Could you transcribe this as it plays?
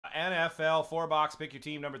NFL 4-box pick your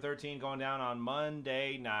team number 13 going down on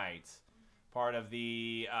Monday night. Part of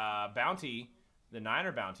the bounty, the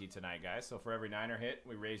Niner bounty tonight, guys. So for every Niner hit,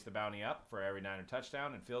 we raise the bounty up. For every Niner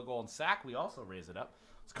touchdown and field goal and sack, we also raise it up.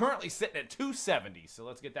 It's currently sitting at 270. So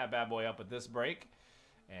let's get that bad boy up at this break.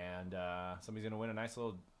 And somebody's going to win a nice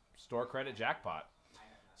little store credit jackpot.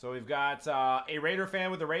 So we've got a Raider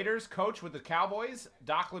fan with the Raiders, Coach with the Cowboys,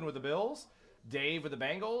 Docklin with the Bills, Dave with the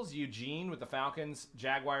Bengals, Eugene with the Falcons,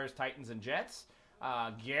 Jaguars, Titans, and Jets,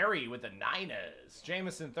 Gary with the Niners,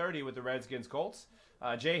 Jameson 30 with the Redskins, Colts,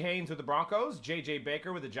 Jay Haynes with the Broncos, J.J.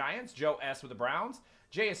 Baker with the Giants, Joe S. with the Browns,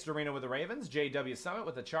 J. Estorino with the Ravens, J.W. Summit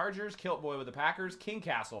with the Chargers, Kilt Boy with the Packers, King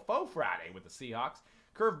Castle, Faux Friday with the Seahawks,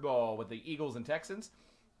 Curveball with the Eagles and Texans,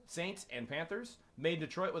 Saints and Panthers, Made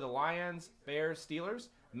Detroit with the Lions, Bears, Steelers,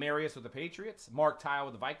 Marius with the Patriots, Mark Tile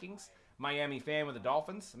with the Vikings, Miami Fan with the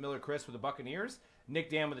Dolphins, Miller Chris with the Buccaneers, Nick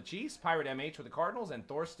Dan with the Chiefs, Pirate MH with the Cardinals, and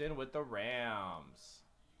Thorsten with the Rams.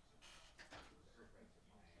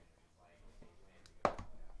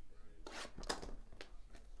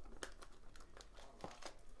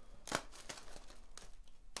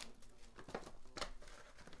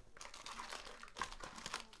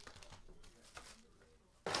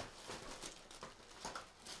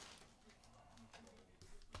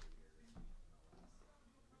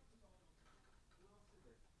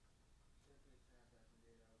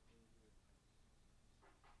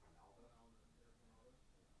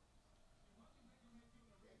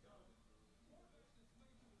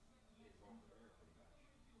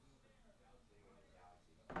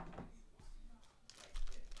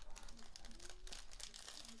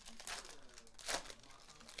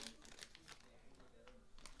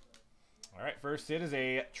 All right, first hit is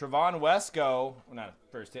a Trevon Wesco. Well, not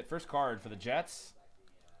first hit, first card for the Jets.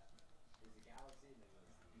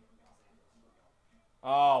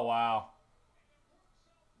 Oh, wow.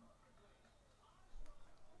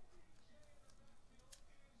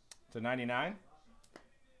 To 99.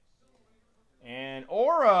 And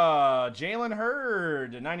Aura, Jalen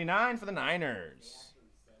Hurd, 99 for the Niners.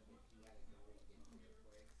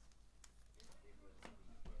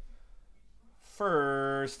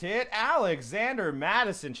 First hit, Alexander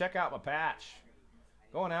Madison. Check out my patch.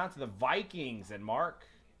 Going out to the Vikings and Mark.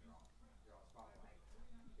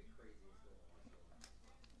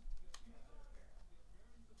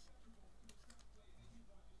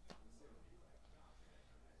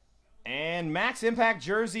 And Max Impact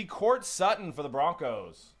jersey, Court Sutton for the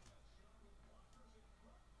Broncos.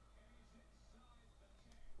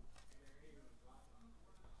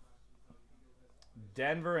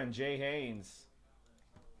 Denver and Jay Haynes.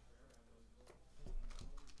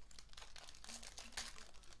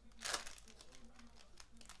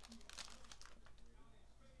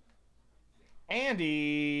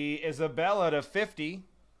 Andy Isabella to 50.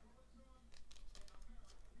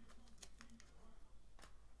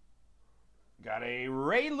 Got a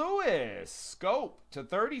Ray Lewis scope to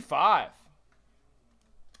 35.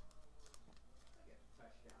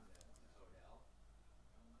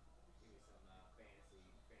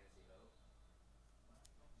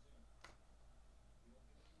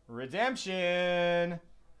 Redemption.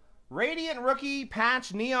 Radiant rookie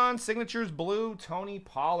patch neon signatures blue Tony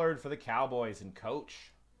Pollard for the Cowboys and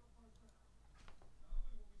Coach.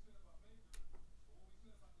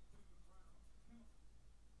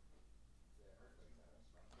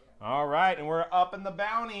 All right, and we're up in the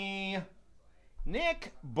bounty.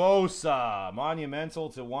 Nick Bosa, monumental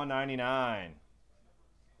to 199.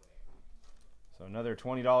 So another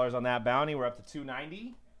 $20 on that bounty. We're up to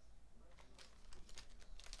 290.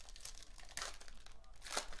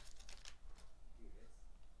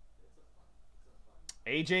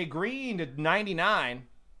 AJ Green to 99.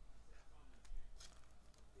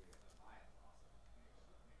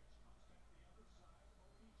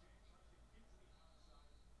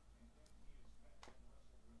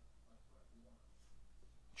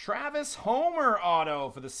 Travis Homer auto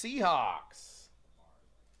for the Seahawks.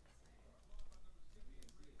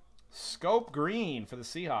 Scope Green for the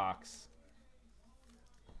Seahawks.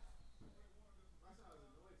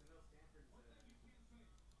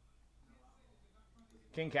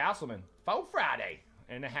 King Castleman, Faux Friday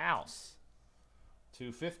in the house.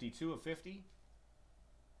 250, 2 of 50.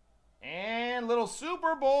 And little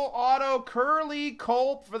Super Bowl auto Curly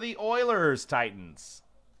Culp for the Oilers Titans.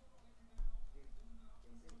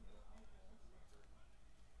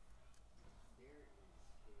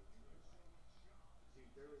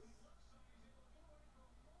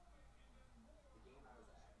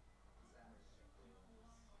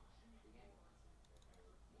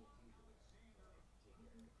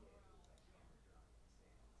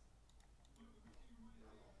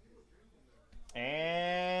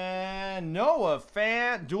 And Noah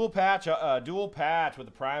Fant, dual patch with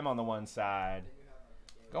the prime on the one side.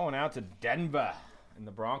 Going out to Denver. And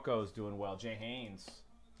the Broncos doing well. Jay Haynes.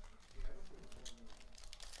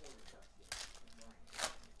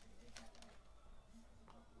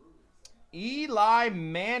 Eli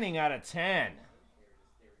Manning out of 10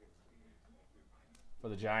 for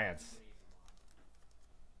the Giants.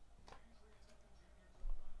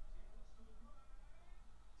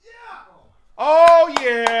 Oh,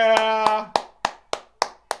 yeah.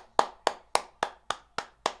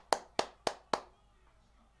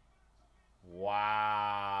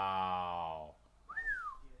 Wow.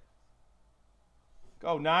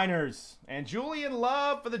 Go Niners. And Julian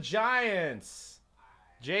Love for the Giants.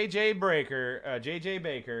 JJ Baker.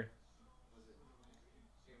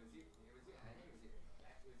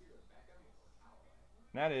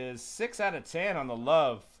 That is 6 out of 10 on the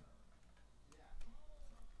Love.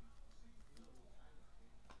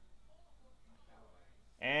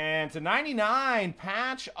 And to 99,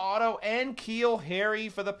 patch, auto, and Keel Harry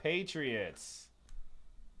for the Patriots.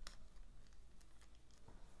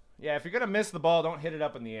 Yeah, if you're going to miss the ball, don't hit it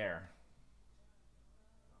up in the air.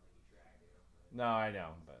 No, I know,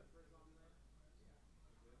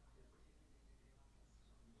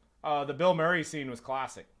 but the Bill Murray scene was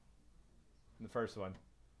classic. The first one.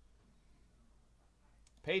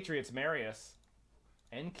 Patriots, Marius,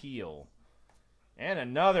 and Keel. And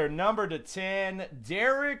another number to 10,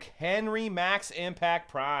 Derrick Henry Max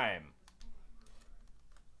Impact Prime.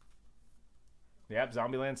 Yep,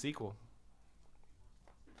 Zombieland sequel.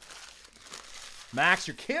 Max,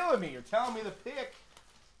 you're killing me. You're telling me the pick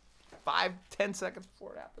 5-10 seconds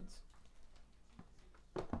before it happens.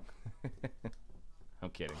 I'm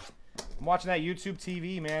kidding. I'm watching that YouTube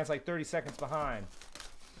TV, man. It's like 30 seconds behind.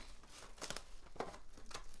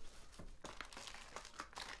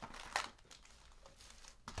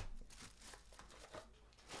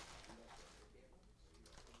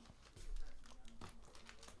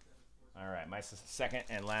 All right, my second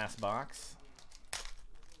and last box.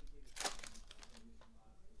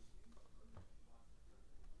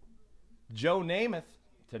 Joe Namath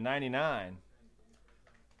to 99.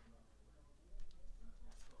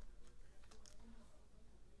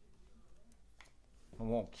 I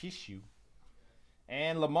won't kiss you.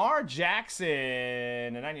 And Lamar Jackson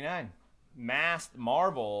to 99. Masked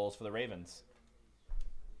Marvels for the Ravens.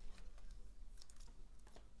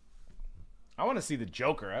 I want to see the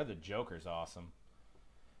Joker. The Joker's awesome.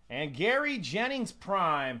 And Gary Jennings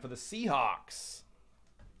Prime for the Seahawks.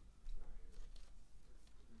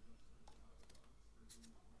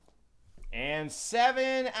 And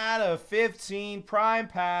 7 out of 15 Prime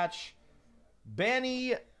Patch,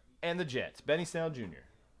 Benny and the Jets. Benny Snell Jr.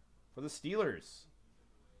 for the Steelers.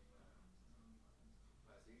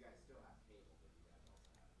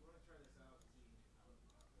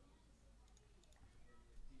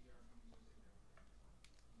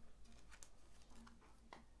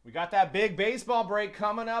 We got that big baseball break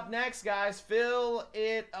coming up next, guys. Fill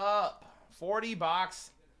it up. 40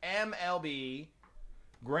 box MLB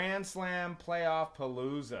Grand Slam Playoff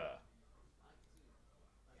Palooza.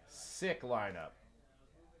 Sick lineup.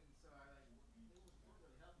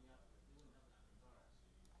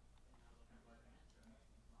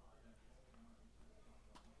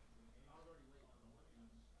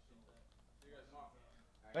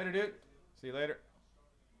 Later, dude. See you later.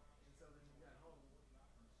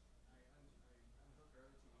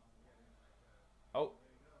 Oh,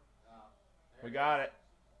 we got it.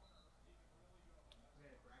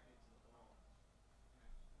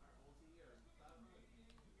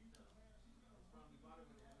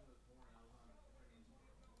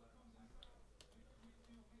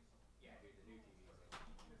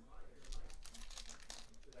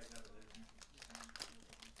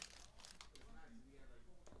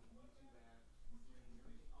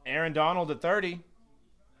 Aaron Donald at 30.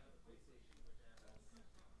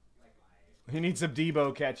 He needs some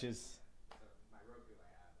Debo catches.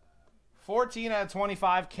 14 out of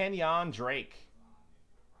 25, Kenyon Drake.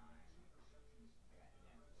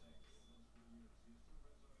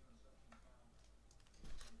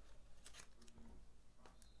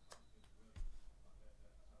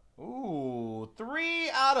 Ooh, 3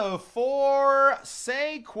 out of 4,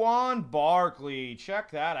 Saquon Barkley.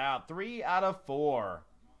 Check that out. 3 out of 4.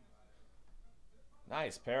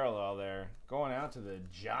 Nice parallel there. Going out to the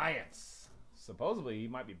Giants. Supposedly he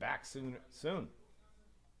might be back soon.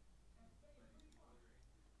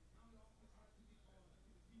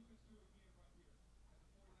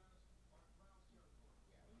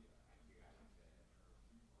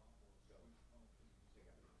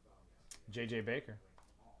 JJ Baker.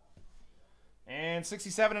 And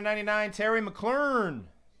 67/99, Terry McLaurin.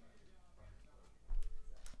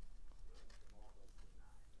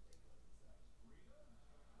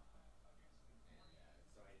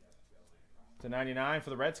 /99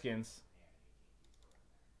 for the Redskins.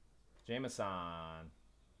 Jameson.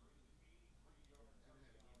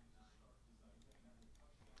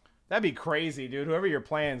 That'd be crazy, dude. Whoever you're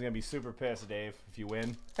playing is going to be super pissed, Dave, if you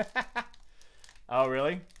win. Oh,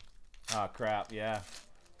 really? Oh, crap. Yeah.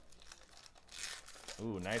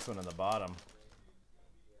 Ooh, nice one on the bottom.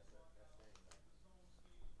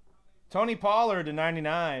 Tony Pollard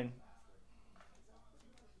 /99.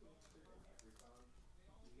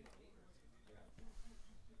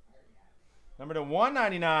 Number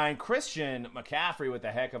 /199, Christian McCaffrey with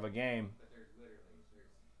a heck of a game.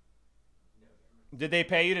 Did they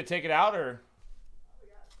pay you to take it out, or?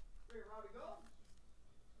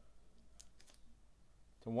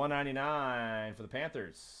 /199 for the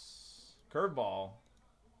Panthers. Curveball.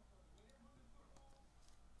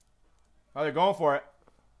 Oh, they're going for it.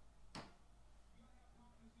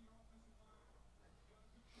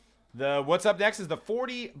 What's up next is the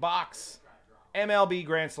 40-box MLB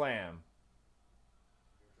Grand Slam.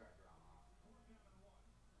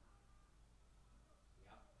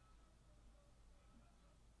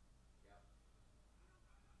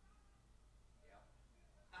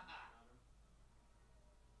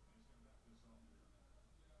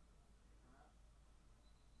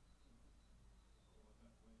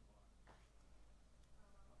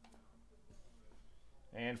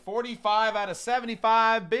 And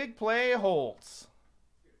 45/75, big play Holtz.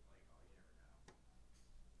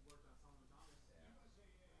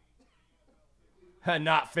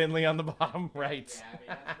 Not Finley on the bottom, right?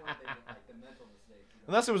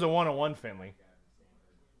 Unless it was a 1-on-1 Finley.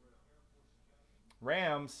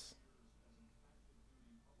 Rams.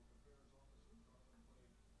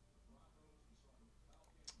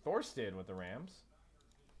 Thorsted with the Rams.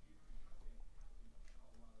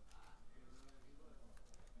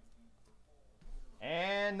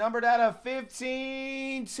 And numbered out of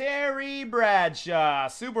 15, Terry Bradshaw,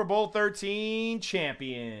 Super Bowl 13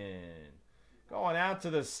 champion. Going out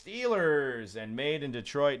to the Steelers and made in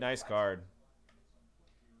Detroit. Nice card.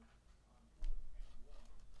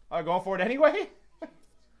 Oh, going for it anyway? You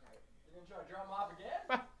gonna try to drum him off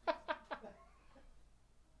again?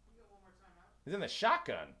 He's in the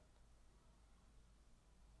shotgun.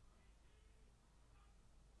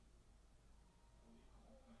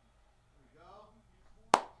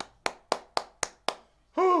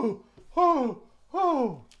 Whoo! Whoo!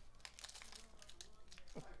 Whoo!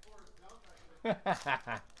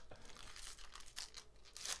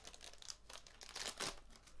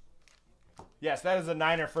 Yes, that is a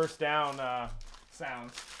Niner first down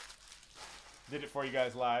sound. Did it for you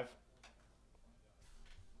guys live.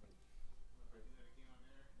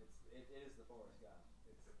 It is the Forrest Gump.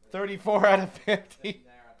 34 out of 50.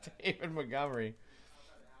 David Montgomery.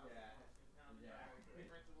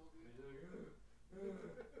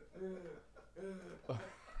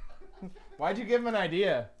 Why'd you give him an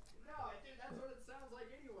idea? No, dude, that's what it sounds like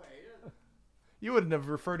anyway. You wouldn't have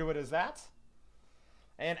referred to it as that.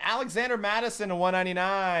 And Alexander Madison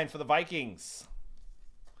 /199 for the Vikings.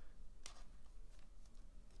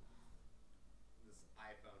 This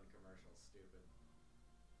iPhone commercial's stupid.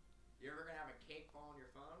 You ever gonna have a cake fall on your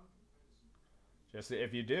phone? Just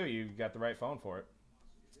if you do, you got the right phone for it.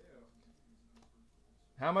 You do.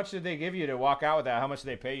 How much did they give you to walk out with that? How much did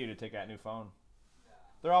they pay you to take that new phone?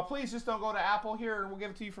 They're all, please just don't go to Apple here. We'll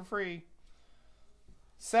give it to you for free.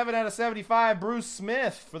 7 out of 75, Bruce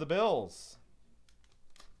Smith for the Bills.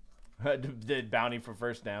 Did bounty for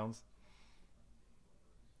first downs.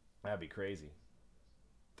 That'd be crazy.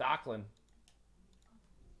 Docklin.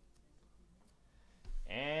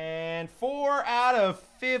 And 4 out of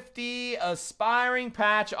 50, aspiring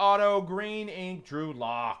patch auto, green ink, Drew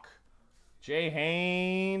Lock. Jay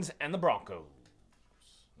Haynes and the Broncos.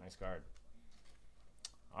 Nice card.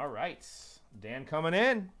 All right. Dan coming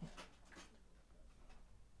in.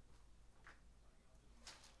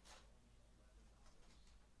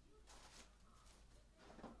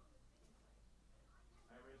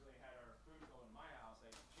 I originally had our food going in my house. I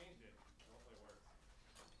changed it. Hopefully it works.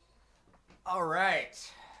 All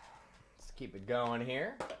right. Let's keep it going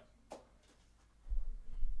here.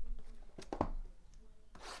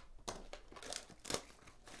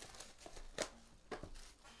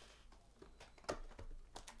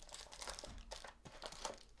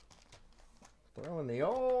 Throwing the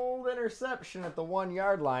old interception at the 1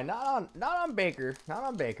 yard line. Not on Baker. Not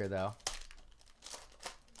on Baker though.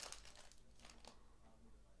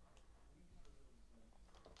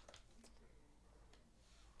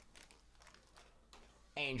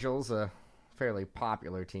 Angels, a fairly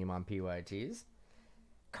popular team on PYTs.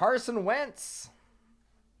 Carson Wentz.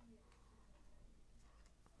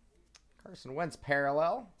 Carson Wentz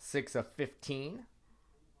parallel, 6 of 15.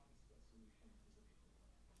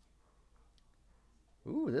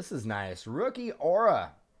 Ooh, this is nice. Rookie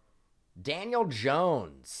Aura. Daniel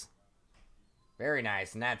Jones. Very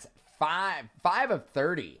nice. And that's 5 of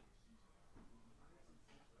 30.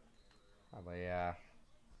 Probably, I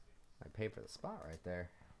pay for the spot right there.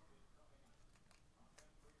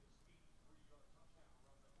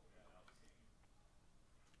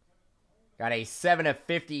 Got a 7 of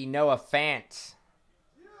 50 Noah Fant.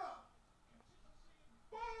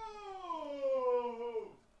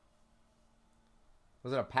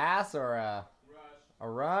 Was it a pass or a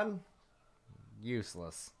run?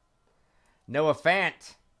 Useless. Noah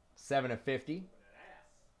Fant, 7 of 50.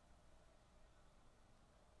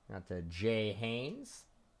 Got to Jay Haynes.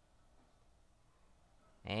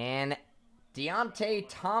 And Deontay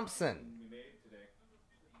Thompson.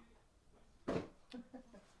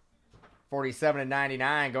 47 of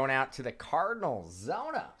 99 going out to the Cardinals.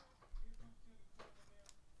 Zona.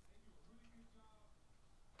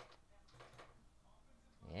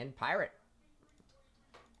 And Pirate.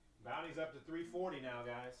 Bounty's up to 340 now,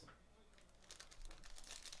 guys.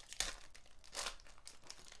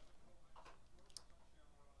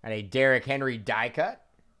 And a Derrick Henry die cut.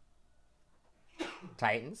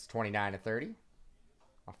 Titans, 29 of 30.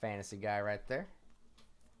 A fantasy guy right there.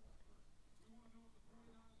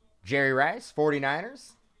 Jerry Rice,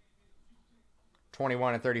 49ers.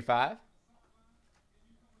 21 of 35.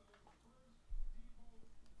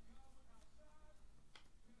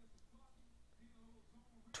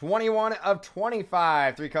 '21 of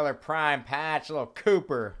 25. 3-color prime patch. A little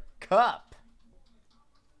Cooper Kupp.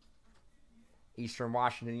 Eastern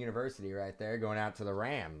Washington University right there. Going out to the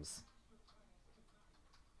Rams.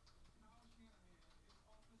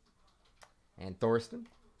 And Thorsten.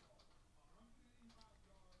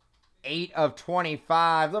 8 of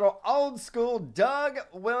 25. Little old school Doug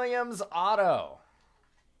Williams auto.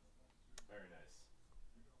 Very nice.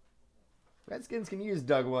 Redskins can use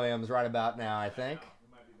Doug Williams right about now, I think. He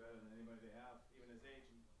might be better than anybody they have, even his age.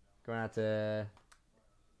 Going out to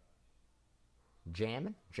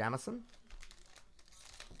Jamison.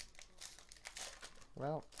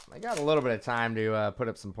 Well, they got a little bit of time to put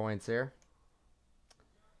up some points here.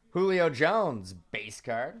 Julio Jones, base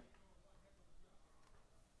card.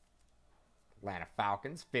 Atlanta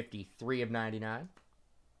Falcons, 53 of 99.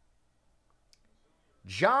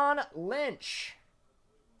 John Lynch.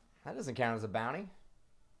 That doesn't count as a bounty.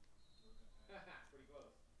 Pretty close.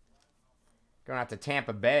 Going out to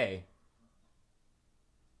Tampa Bay.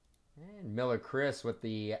 And Miller Chris with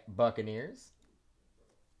the Buccaneers.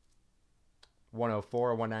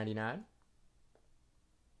 104 of 199.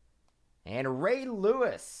 And Ray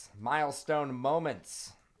Lewis, milestone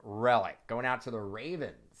moments relic. Going out to the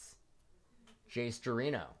Ravens. Jace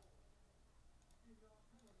Dorino.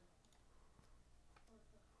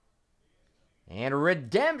 And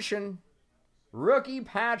redemption. Rookie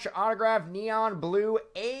patch autograph neon blue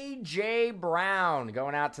A.J. Brown.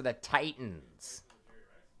 Going out to the Titans.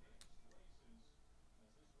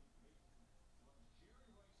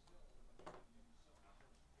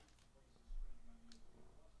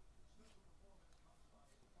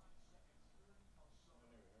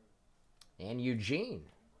 And Eugene.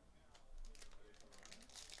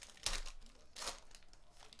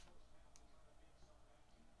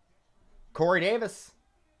 Corey Davis.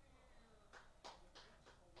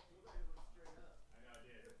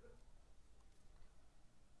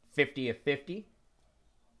 $50 of 50.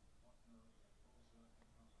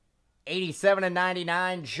 87 of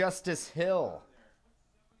 99, Justice Hill.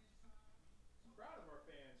 Proud of our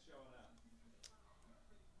fans showing up.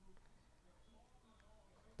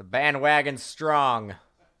 The bandwagon's strong.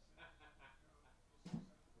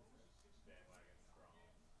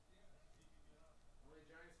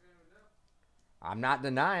 I'm not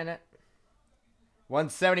denying it.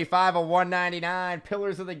 175 of 199.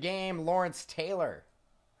 Pillars of the game, Lawrence Taylor.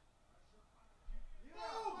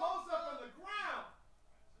 Post up on the ground.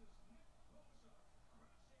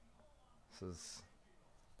 This is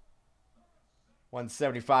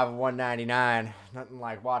 175 of 199. Nothing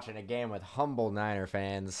like watching a game with humble Niner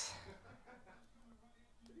fans.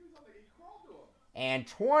 And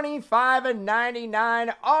 25 of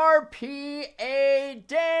 99 RPA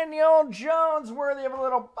Daniel Jones, worthy of a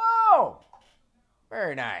little bow.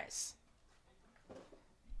 Very nice.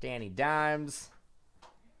 Danny Dimes.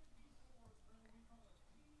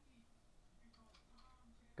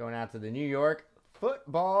 Going out to the New York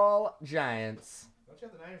Football Giants. Don't you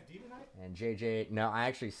have the Niners D tonight? And JJ, no, I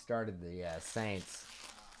actually started the Saints.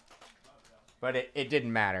 But it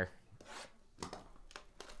didn't matter.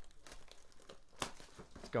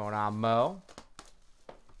 What's going on, Mo?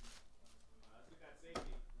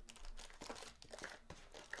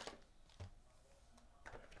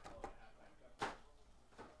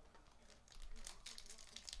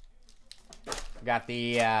 Got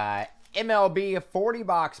the MLB 40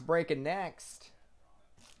 box breaking next.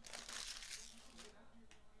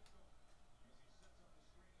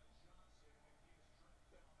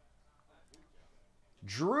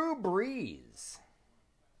 Drew Brees.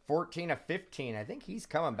 14 of 15. I think he's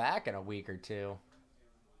coming back in a week or two.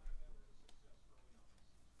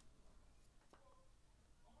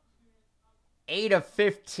 Eight of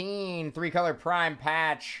 15. Three-color prime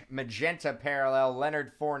patch. Magenta parallel.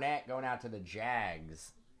 Leonard Fournette going out to the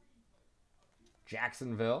Jags.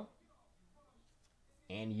 Jacksonville.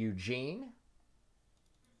 And Eugene.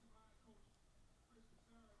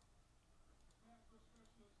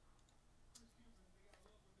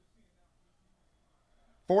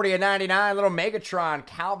 $40 of 99. Little Megatron.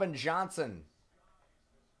 Calvin Johnson.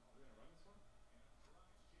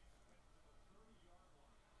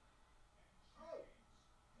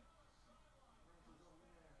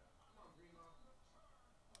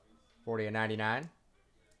 $40 of 99.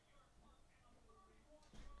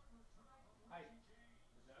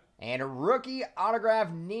 And a rookie autograph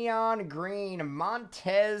neon green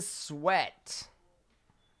Montez Sweat.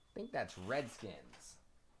 I think that's Redskins.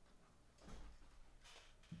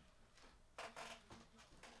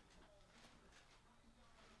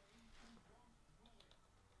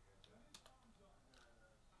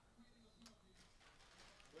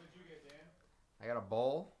 What did you get, Dan? I got a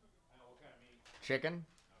bowl. What kind of meat? Chicken.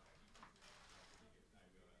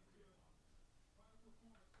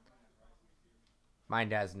 Mine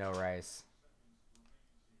has no rice.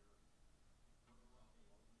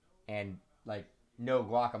 And, like, no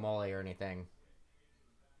guacamole or anything.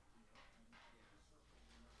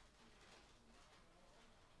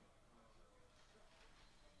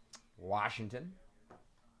 Washington.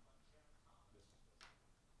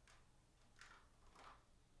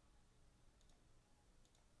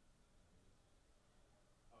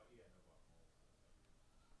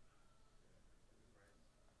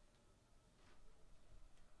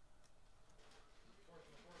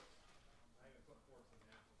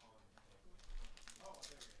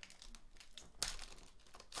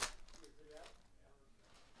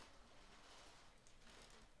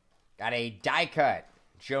 Got a die cut.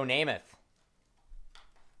 Joe Namath.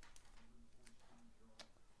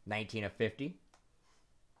 19 of 50.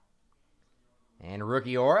 And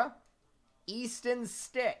rookie aura. Easton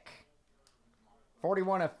Stick.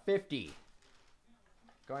 41 of 50.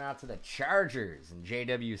 Going out to the Chargers and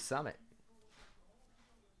JW Summit.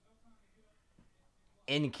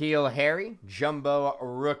 N'Keal Harry. Jumbo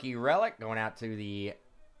rookie relic. Going out to the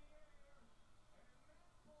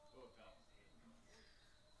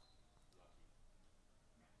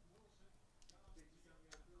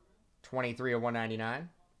 23 of 199.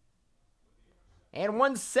 And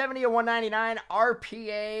 170 of 199,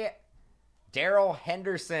 RPA, Darrell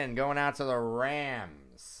Henderson going out to the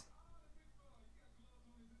Rams.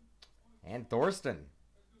 And Thorsten.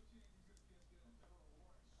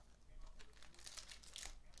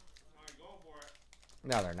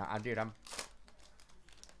 No, they're not. Dude,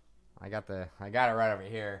 I got it right over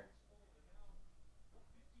here.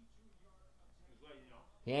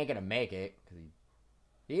 He ain't gonna make it because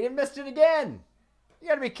he didn't miss it again. You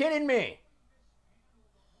gotta be kidding me.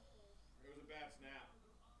 It was a bad snap.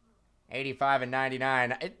 85 and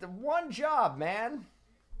 99. It's one job, man.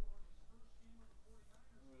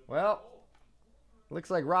 Well, looks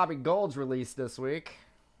like Robbie Gold's released this week.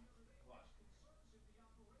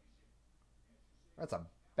 That's a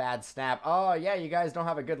bad snap. Oh, yeah, you guys don't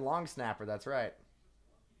have a good long snapper. That's right.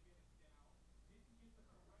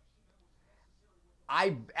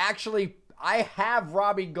 I have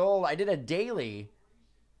Robbie Gold. I did a daily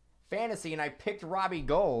fantasy, and I picked Robbie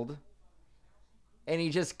Gold, and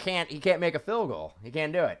he can't make a field goal. He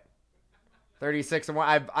can't do it. 36 and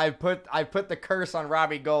 1. I've put the curse on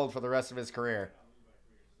Robbie Gold for the rest of his career.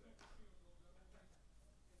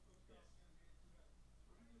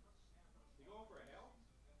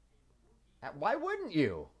 Why wouldn't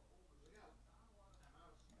you?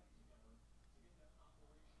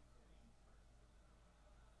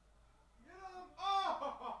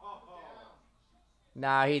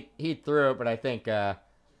 Nah, he threw it, but I think got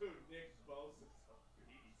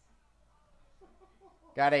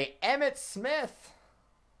a Emmitt Smith.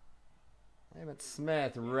 Emmitt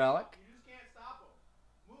Smith relic. You just can't stop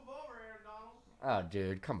him. Move over, Aaron Donald. Oh,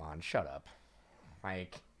 dude, come on, shut up.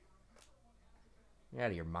 Like, you're out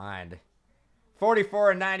of your mind.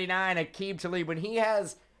 44 and 99, Aqib Talib. When he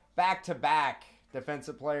has back-to-back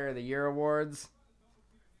Defensive Player of the Year awards,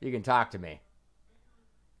 you can talk to me.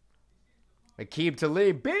 Aqib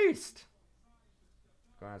Talib, beast!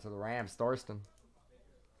 Going out to the Rams, Thorsten.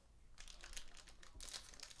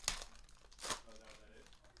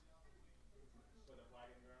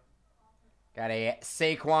 Got a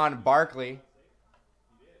Saquon Barkley.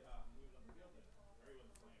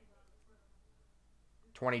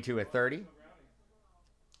 22 of 30.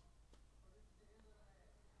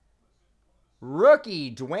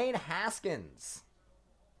 Rookie Dwayne Haskins.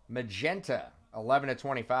 Magenta, 11 of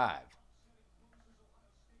 25.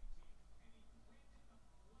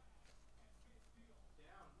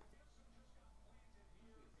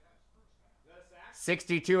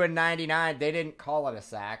 $62 and 99. They didn't call it a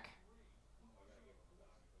sack.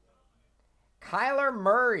 Kyler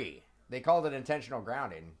Murray. They called it intentional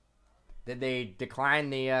grounding. Did they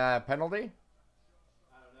decline the penalty? I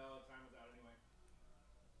don't know. Time was out anyway.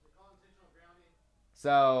 They call intentional grounding.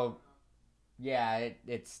 So, yeah,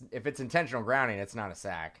 it's if it's intentional grounding, it's not a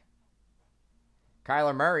sack.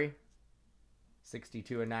 Kyler Murray.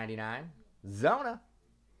 62 and 99. Zona.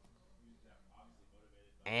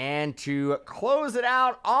 And to close it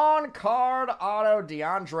out, on-card auto,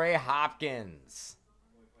 DeAndre Hopkins.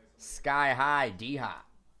 Sky High, D-Hop.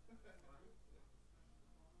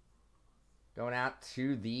 Going out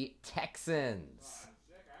to the Texans.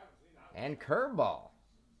 And curveball.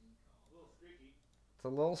 It's a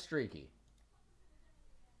little streaky.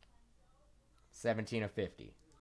 17 of 50.